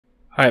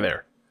Hi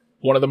there.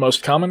 One of the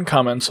most common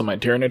comments on my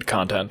Tyranid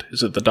content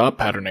is that the dot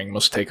patterning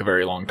must take a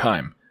very long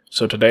time,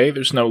 so today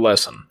there's no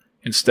lesson.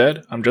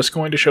 Instead, I'm just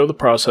going to show the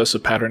process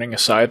of patterning a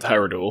Scythed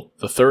Hierodule,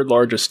 the third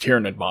largest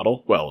Tyranid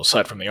model, well,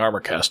 aside from the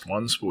armor-cast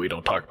ones, but we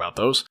don't talk about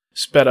those,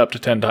 sped up to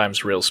 10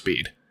 times real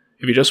speed.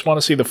 If you just want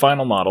to see the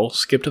final model,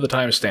 skip to the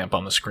timestamp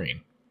on the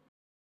screen.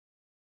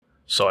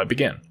 So I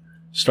begin.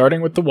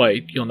 Starting with the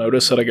white, you'll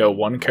notice that I go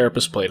one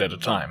carapace plate at a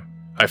time.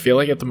 I feel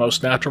I get the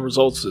most natural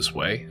results this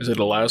way, as it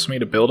allows me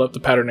to build up the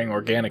patterning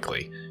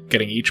organically,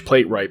 getting each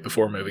plate right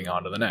before moving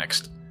on to the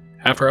next.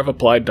 After I've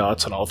applied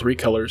dots on all three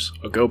colors,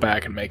 I'll go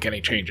back and make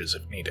any changes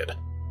if needed.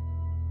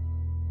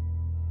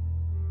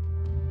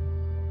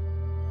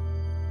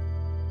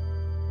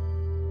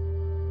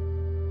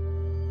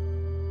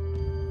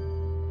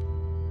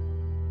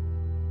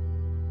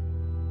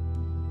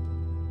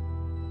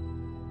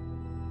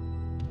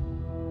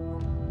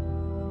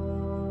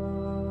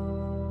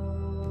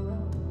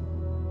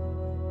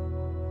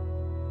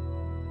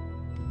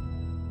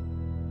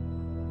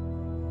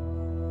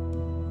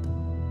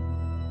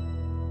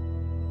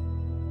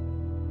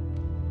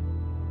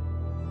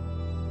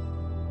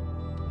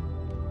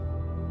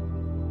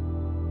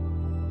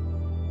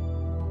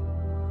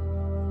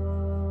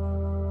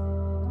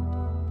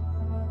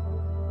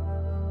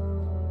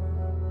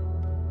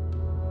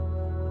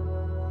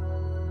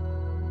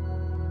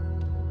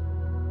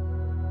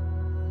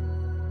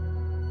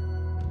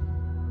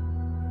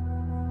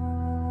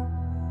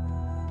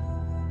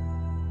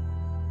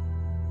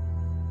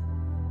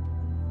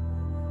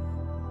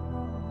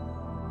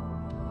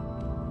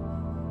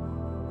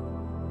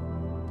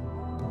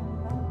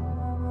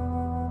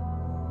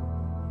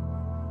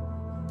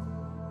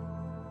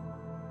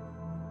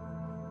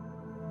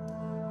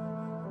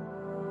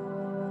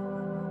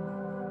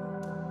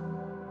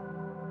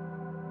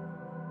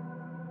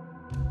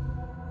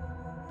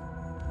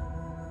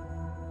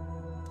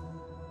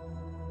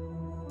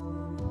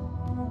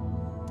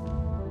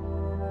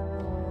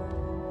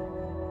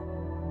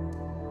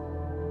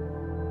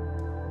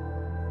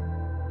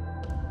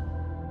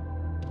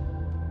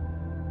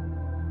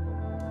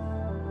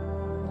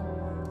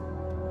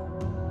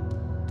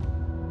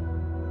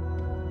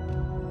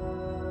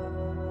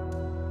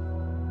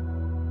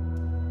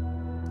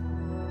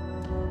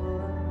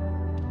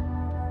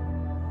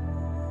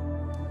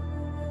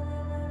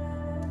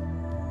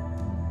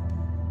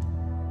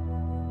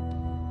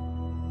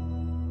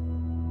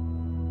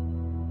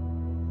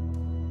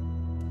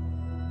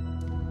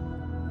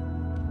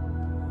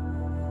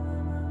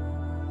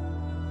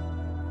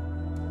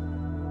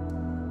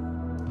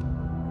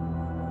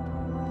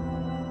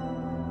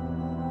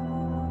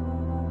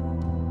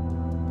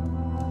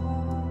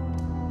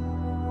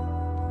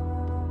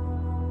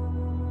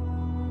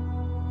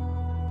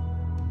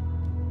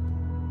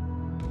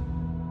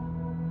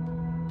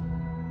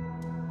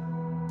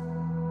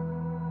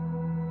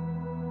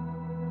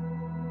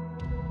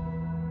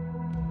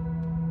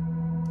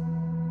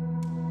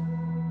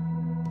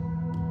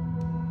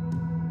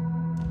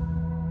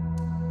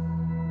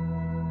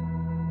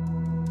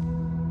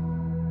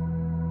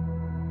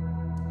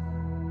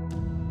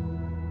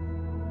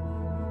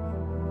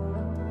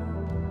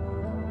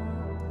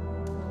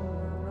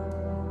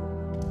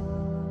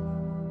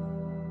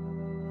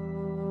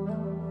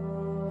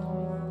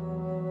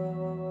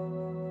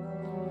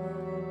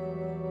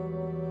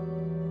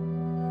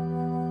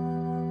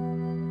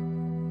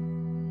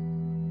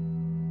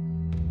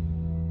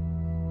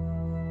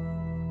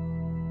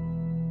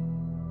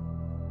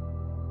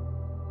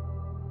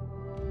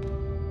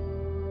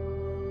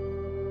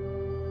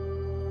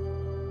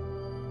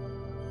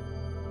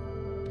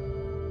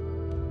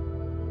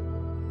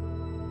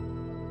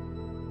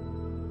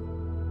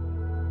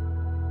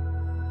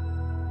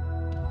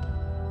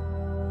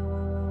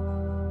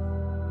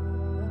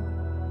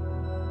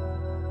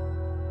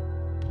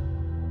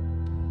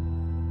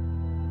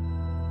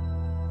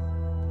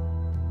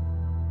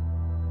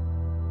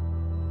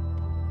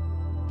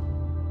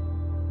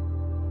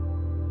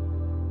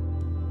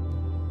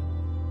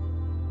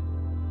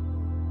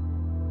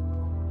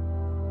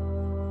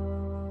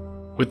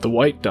 With the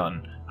white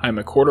done, I am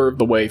a quarter of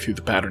the way through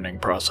the patterning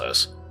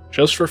process.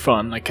 Just for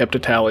fun, I kept a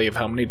tally of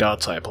how many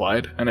dots I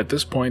applied, and at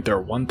this point there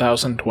are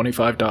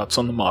 1,025 dots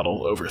on the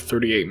model over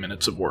 38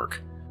 minutes of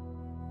work.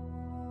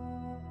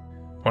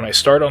 When I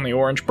start on the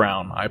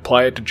orange-brown, I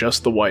apply it to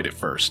just the white at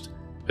first.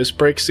 This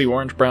breaks the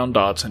orange-brown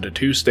dots into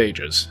two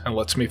stages, and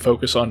lets me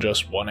focus on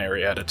just one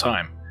area at a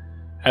time.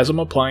 As I'm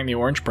applying the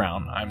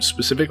orange-brown, I'm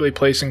specifically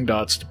placing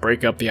dots to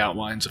break up the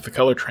outlines of the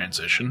color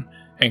transition,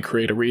 and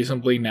create a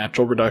reasonably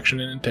natural reduction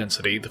in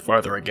intensity the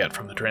farther I get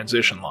from the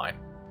transition line.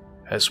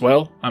 As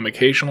well, I'm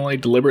occasionally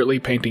deliberately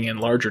painting in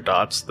larger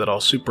dots that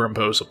I'll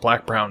superimpose a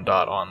black-brown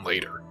dot on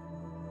later.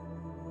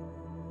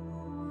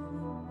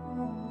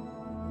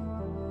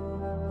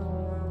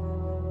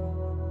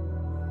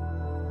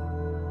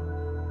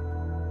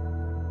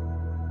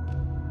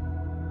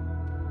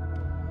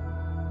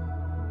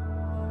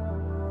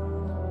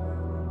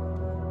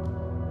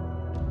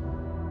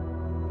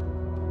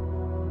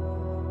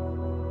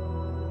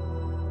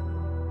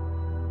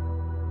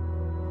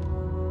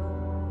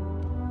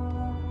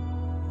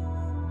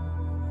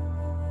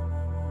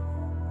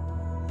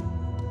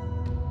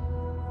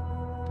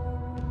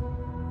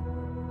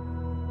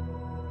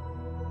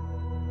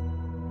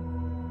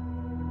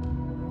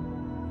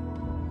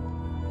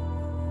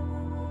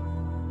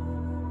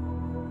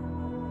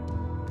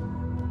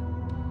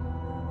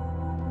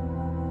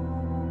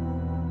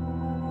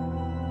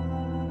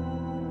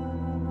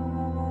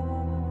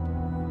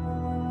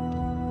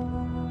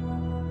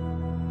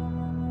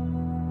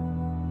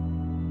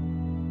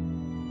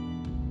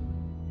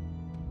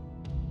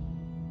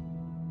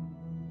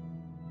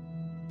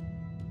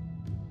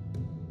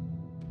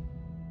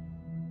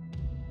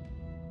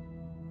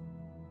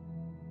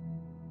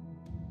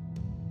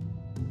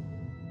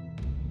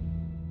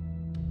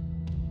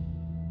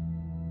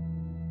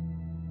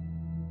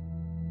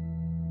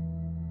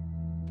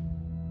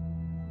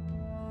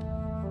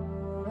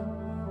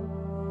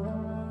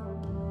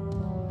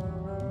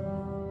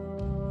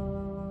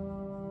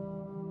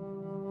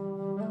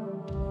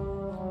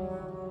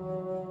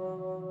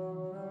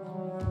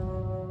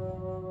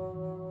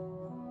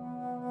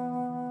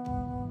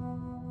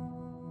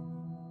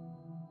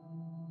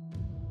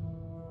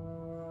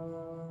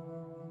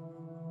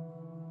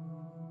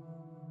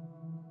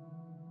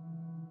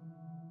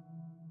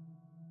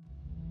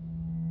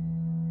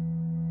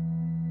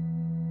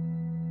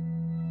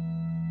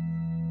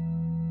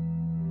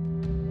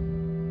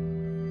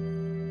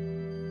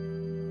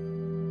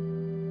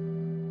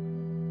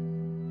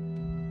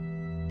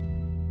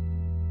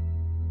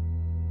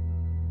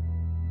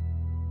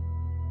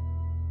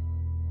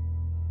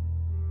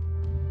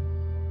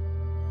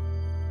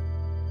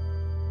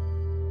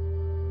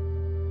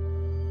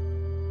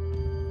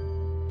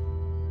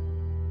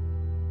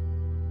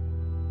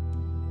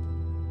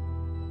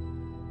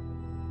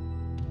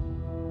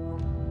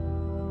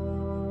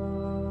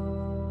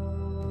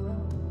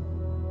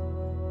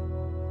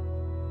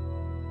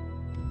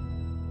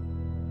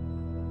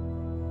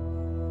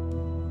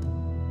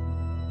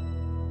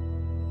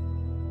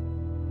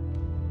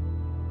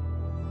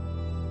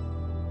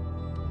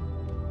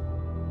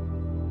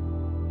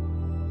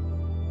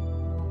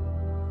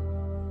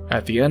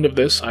 At the end of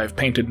this, I have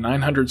painted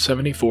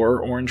 974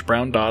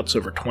 orange-brown dots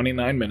over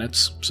 29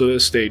 minutes, so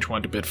this stage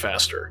went a bit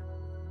faster.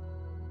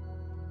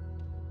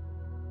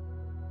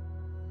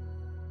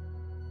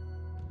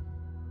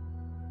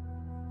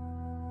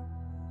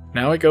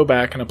 Now I go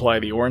back and apply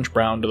the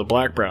orange-brown to the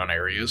black-brown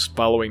areas,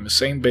 following the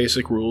same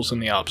basic rules in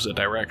the opposite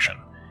direction.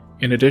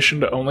 In addition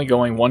to only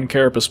going one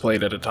carapace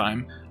plate at a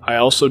time, I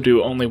also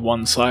do only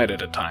one side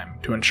at a time,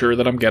 to ensure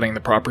that I'm getting the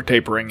proper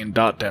tapering and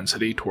dot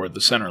density toward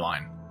the center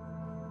line.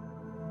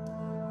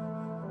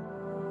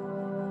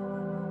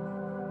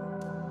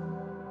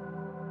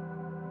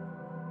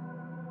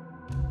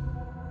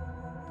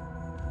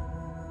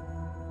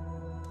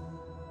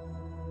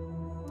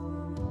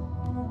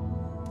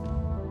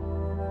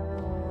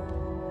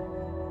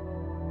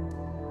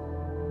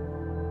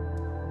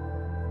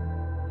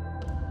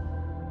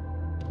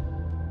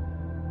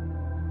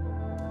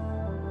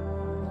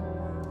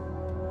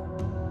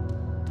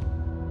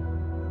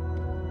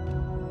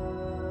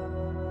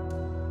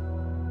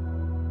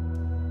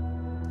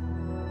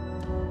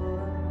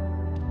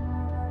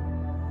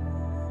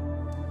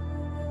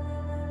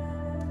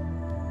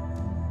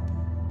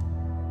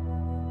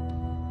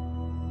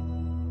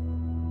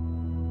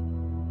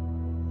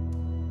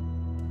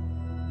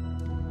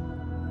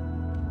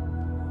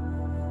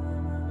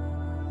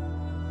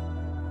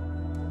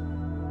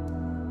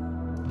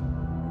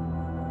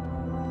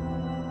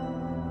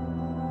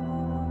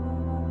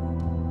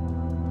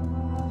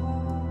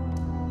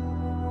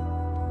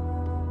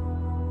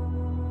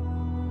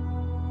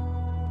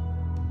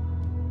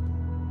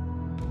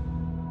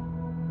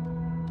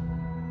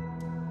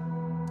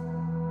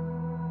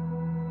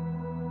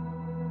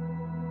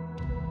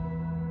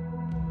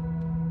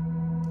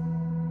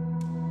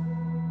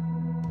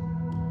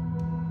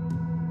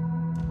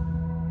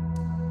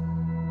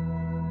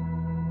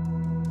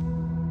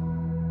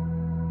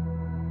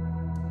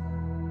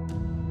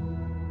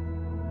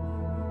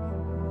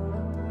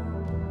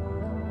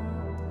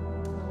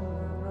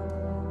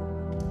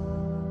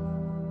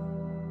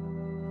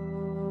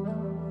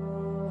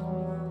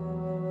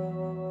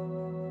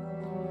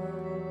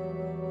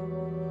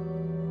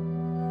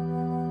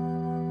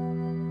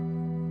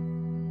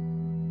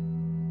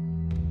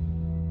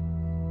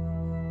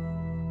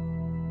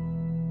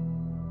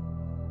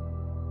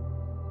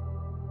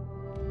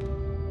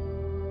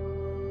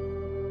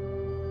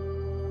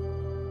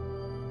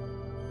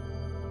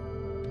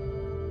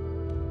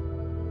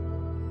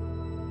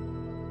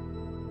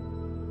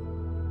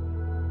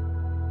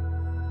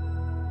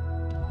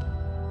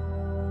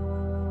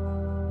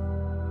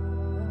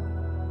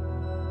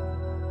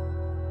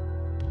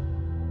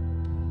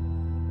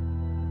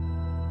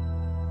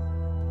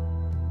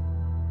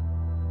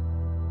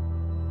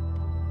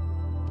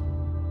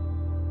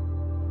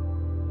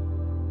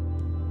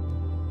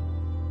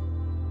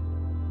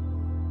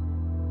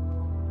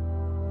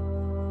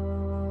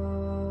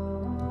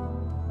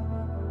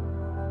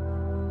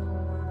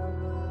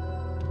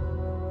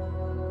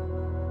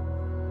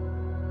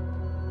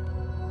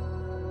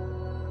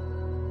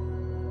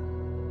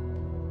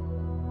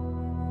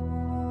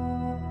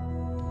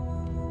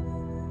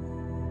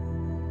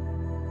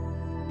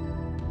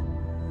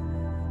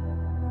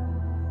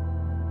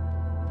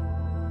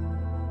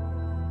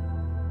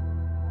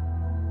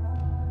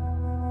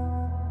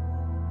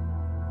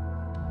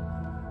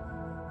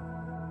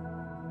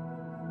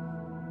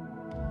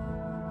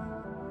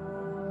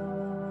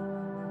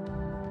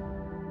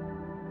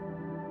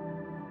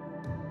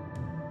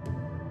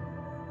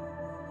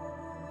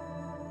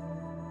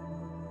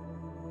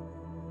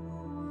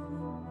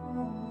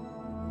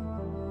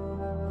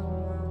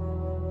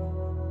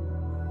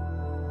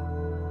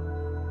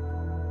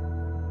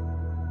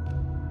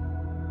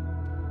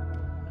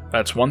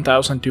 That's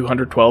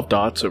 1,212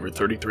 dots over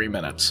 33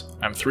 minutes.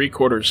 I'm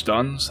 3/4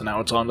 done, so now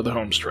it's on to the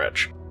home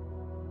stretch.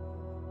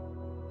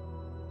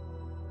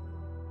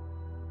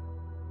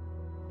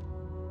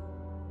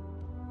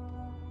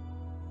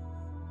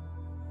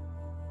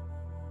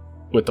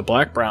 With the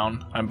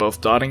black-brown, I'm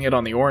both dotting it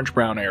on the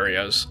orange-brown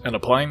areas and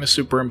applying the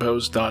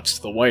superimposed dots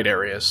to the white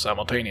areas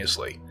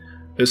simultaneously.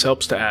 This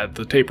helps to add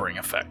the tapering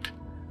effect.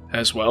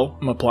 As well,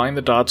 I'm applying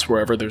the dots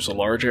wherever there's a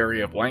large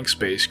area of blank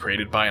space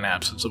created by an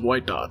absence of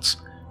white dots.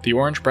 The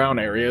orange-brown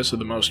areas are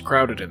the most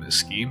crowded in this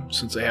scheme,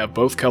 since they have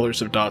both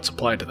colors of dots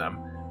applied to them,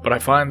 but I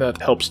find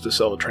that helps to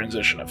sell the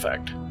transition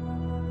effect.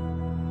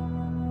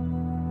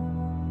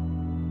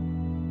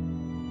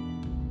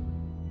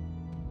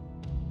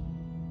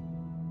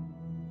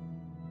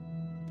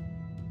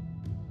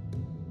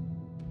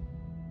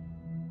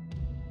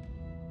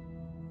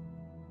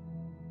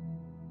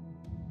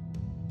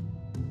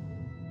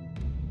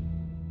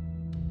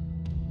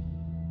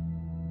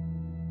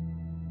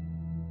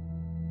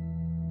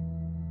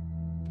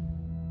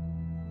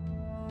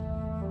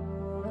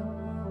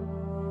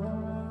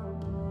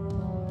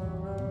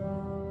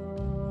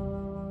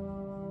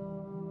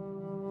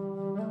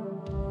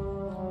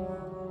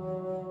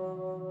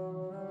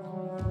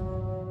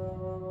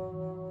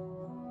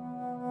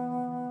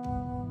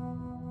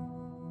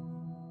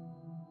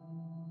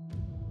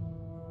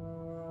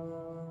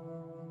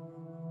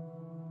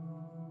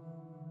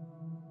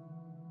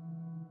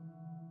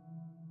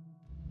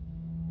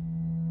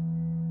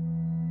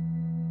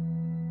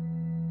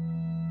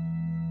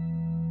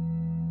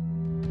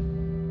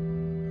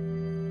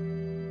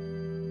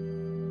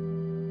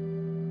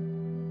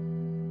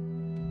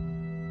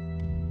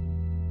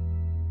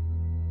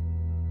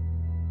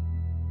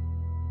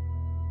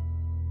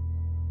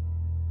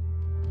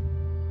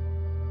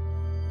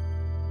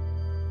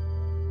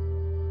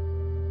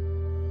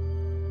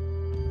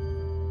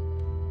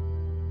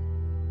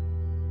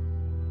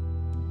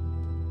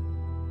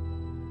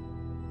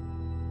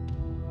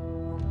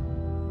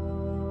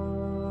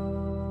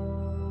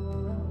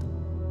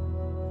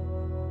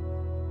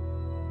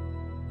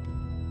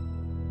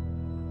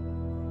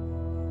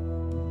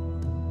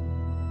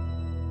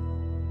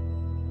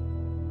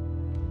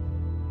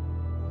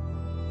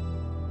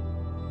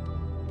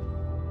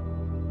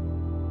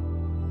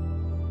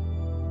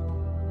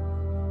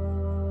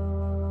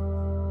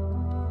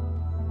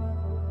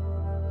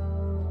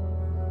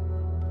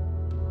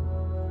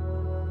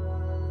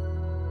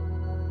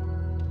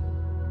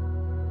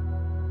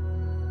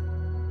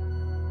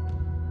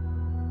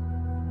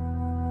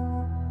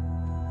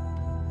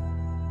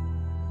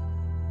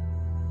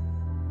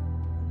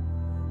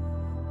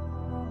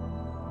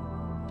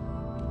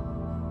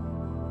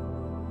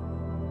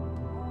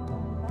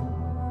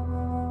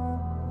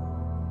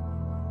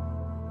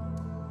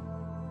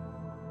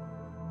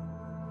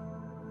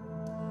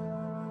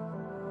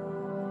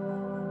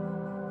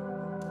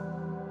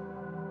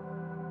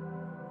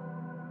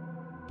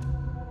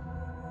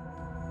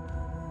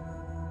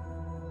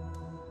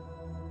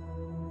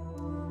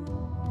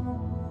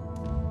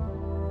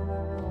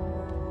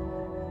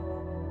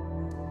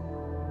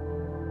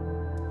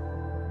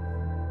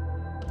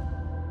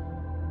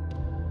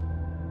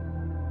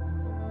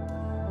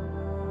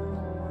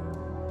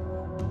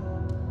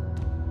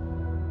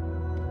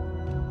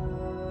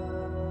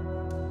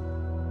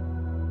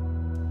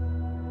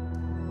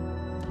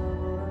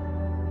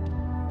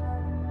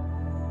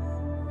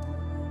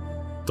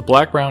 The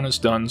black-brown is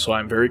done, so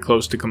I'm very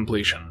close to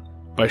completion.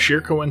 By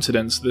sheer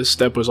coincidence, this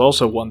step was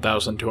also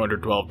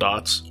 1,212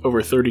 dots,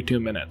 over 32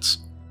 minutes.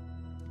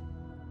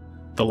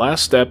 The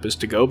last step is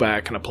to go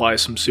back and apply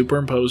some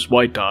superimposed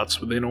white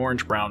dots within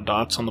orange-brown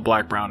dots on the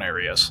black-brown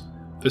areas.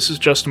 This is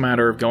just a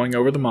matter of going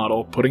over the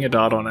model, putting a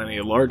dot on any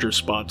larger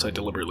spots I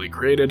deliberately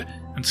created,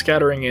 and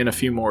scattering in a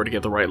few more to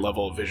get the right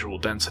level of visual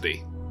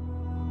density.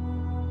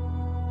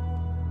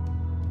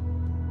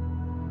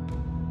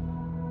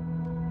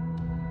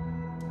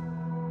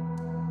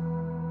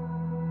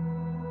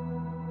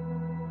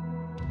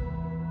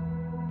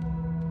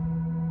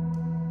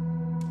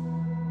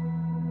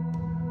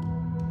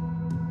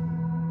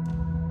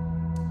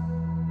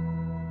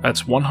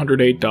 That's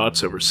 108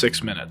 dots over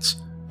 6 minutes.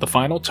 The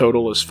final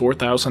total is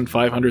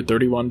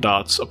 4,531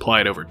 dots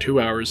applied over 2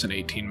 hours and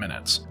 18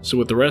 minutes, so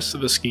with the rest of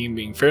the scheme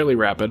being fairly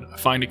rapid, I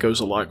find it goes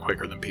a lot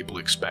quicker than people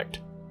expect.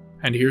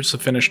 And here's the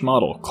finished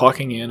model,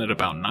 clocking in at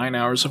about 9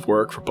 hours of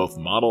work for both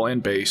the model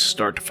and base,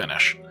 start to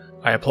finish.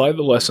 I applied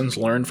the lessons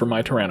learned from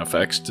my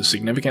Carnifex to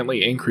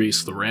significantly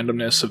increase the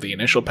randomness of the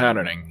initial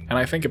patterning, and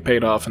I think it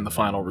paid off in the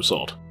final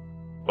result.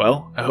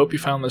 Well, I hope you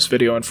found this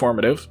video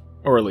informative,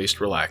 or at least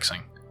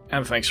relaxing,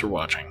 and thanks for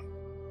watching.